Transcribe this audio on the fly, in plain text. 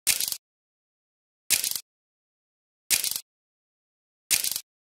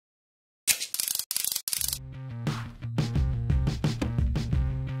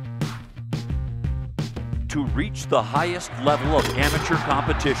To reach the highest level of amateur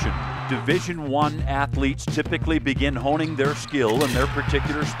competition, Division I athletes typically begin honing their skill in their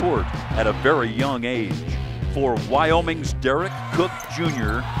particular sport at a very young age. For Wyoming's Derek Cooke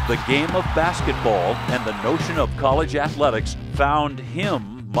Jr., the game of basketball and the notion of college athletics found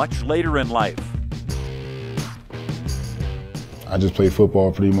him much later in life. I just played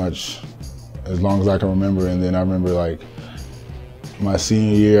football pretty much as long as I can remember, and then I remember like my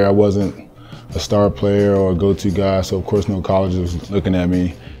senior year, I wasn't a star player or a go-to guy, so of course no college was looking at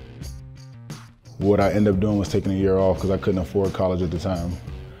me. What I ended up doing was taking a year off because I couldn't afford college at the time.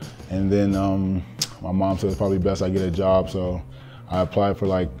 And then my mom said it's probably best I get a job, so I applied for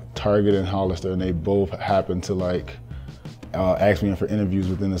like Target and Hollister, and they both happened to like ask me in for interviews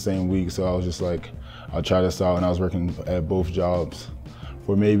within the same week, so I was just like, I'll try this out, and I was working at both jobs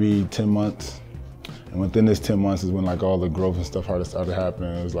for maybe 10 months. And within this 10 months is when like all the growth and stuff started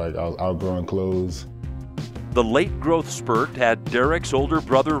happening. It was like I was outgrowing clothes. The late growth spurt had Derek's older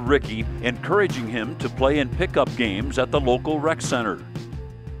brother Ricky encouraging him to play in pickup games at the local rec center.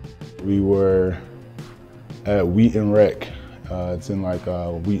 We were at Wheaton Rec. It's in like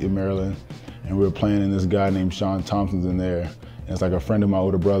Wheaton, Maryland. And we were playing, and this guy named Sean Thompson's in there. And it's like a friend of my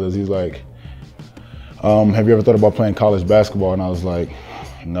older brother's. He's like, have you ever thought about playing college basketball? And I was like,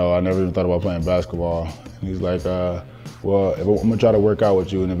 no, I never even thought about playing basketball. And he's like, well, I'm gonna try to work out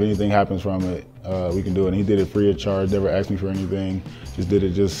with you, and if anything happens from it, we can do it. And he did it free of charge, never asked me for anything, just did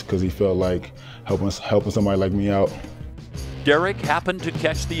it just because he felt like helping somebody like me out. Derek happened to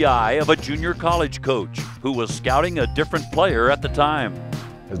catch the eye of a junior college coach who was scouting a different player at the time.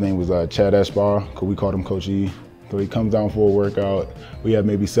 His name was Chad Eshbar, we called him Coach E. So he comes down for a workout. We have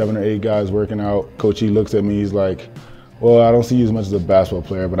maybe 7 or 8 guys working out. Coach E looks at me, he's like, well, I don't see you as much as a basketball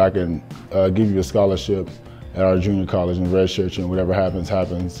player, but I can give you a scholarship at our junior college and redshirt you, and whatever happens,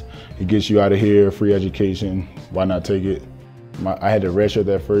 happens. It gets you out of here, free education, why not take it? I had to redshirt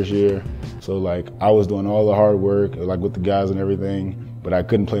that first year, so like I was doing all the hard work, like with the guys and everything, but I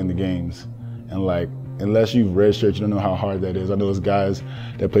couldn't play in the games. And like, unless you've redshirt, you don't know how hard that is. I know there's guys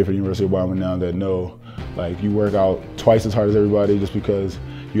that play for the University of Wyoming now that know, like you work out twice as hard as everybody just because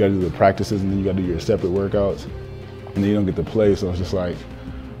you gotta do the practices and then you gotta do your separate workouts. And then you don't get to play, so it's just like,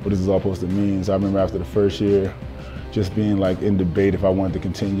 what is this all supposed to mean? So I remember after the first year, just being like in debate if I wanted to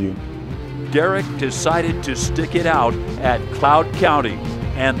continue. Derek decided to stick it out at Cloud County,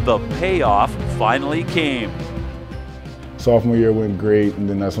 and the payoff finally came. Sophomore year went great, and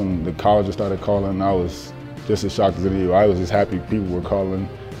then that's when the colleges started calling, and I was just as shocked as any of you. I was just happy people were calling,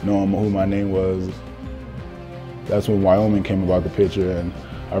 knowing who my name was. That's when Wyoming came about the picture, and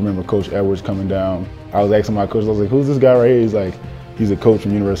I remember Coach Edwards coming down. I was asking my coach, I was like, who's this guy right here? He's like, he's a coach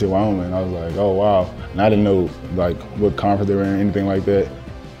from University of Wyoming. I was like, oh wow. And I didn't know like what conference they were in, anything like that.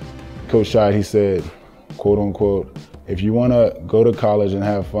 Coach Scheid, he said, quote unquote, if you wanna go to college and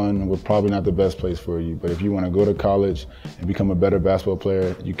have fun, we're probably not the best place for you. But if you wanna go to college and become a better basketball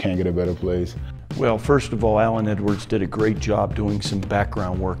player, you can't get a better place. Well, first of all, Alan Edwards did a great job doing some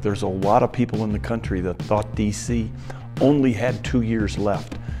background work. There's a lot of people in the country that thought DC only had 2 years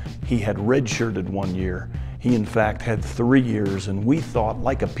left. He had redshirted 1 year. He in fact had 3 years, and we thought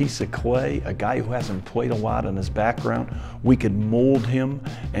like a piece of clay, a guy who hasn't played a lot in his background, we could mold him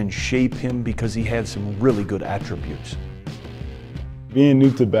and shape him because he had some really good attributes. Being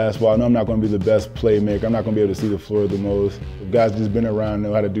new to basketball, I know I'm not going to be the best playmaker. I'm not going to be able to see the floor the most. The guys just been around,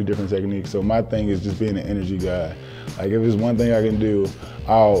 know how to do different techniques. So my thing is just being an energy guy. Like if there's one thing I can do,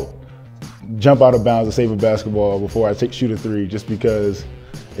 I'll jump out of bounds to save a basketball before I shoot a 3, just because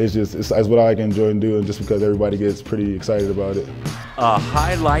it's what I can enjoy and do, and just because everybody gets pretty excited about it. A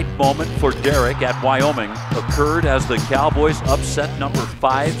highlight moment for Derek at Wyoming occurred as the Cowboys upset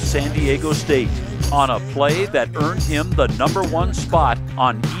 #5 San Diego State on a play that earned him the #1 spot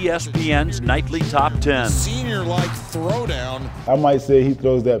on ESPN's nightly top 10. Senior-like throwdown. I might say he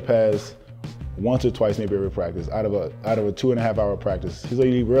throws that pass once or twice, maybe every practice, out of a 2.5-hour practice.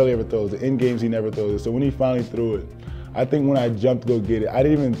 He rarely ever throws it. In games, he never throws it. So when he finally threw it, I think when I jumped to go get it, I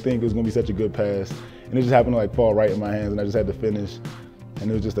didn't even think it was gonna be such a good pass. And it just happened to like fall right in my hands, and I just had to finish. And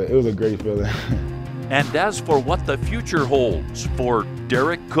it was a great feeling. And as for what the future holds for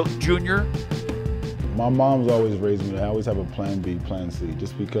Derek Cooke Jr., my mom's always raised me. I always have a plan B, plan C,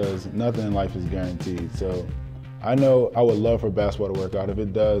 just because nothing in life is guaranteed. So I know I would love for basketball to work out. If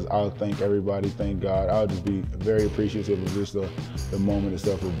it does, I'll thank everybody, thank God. I'll just be very appreciative of just the moment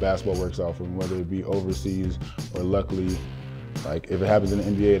itself if basketball works out for me, whether it be overseas or luckily, like if it happens in the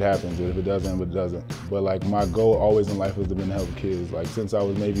NBA, it happens. But if it doesn't, it doesn't. But like my goal always in life has been to help kids. Like since I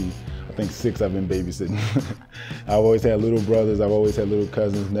was maybe, I think 6, I've been babysitting. I've always had little brothers, I've always had little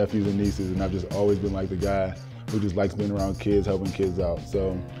cousins, nephews, and nieces, and I've just always been like the guy who just likes being around kids, helping kids out.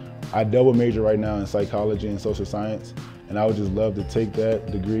 So I double major right now in psychology and social science, and I would just love to take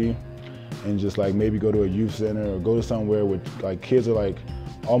that degree and just like maybe go to a youth center or go to somewhere where like kids are like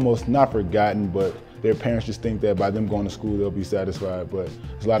almost not forgotten, but their parents just think that by them going to school they'll be satisfied. But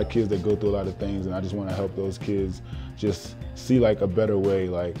there's a lot of kids that go through a lot of things, and I just want to help those kids just see like a better way,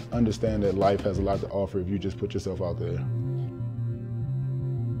 like understand that life has a lot to offer if you just put yourself out there.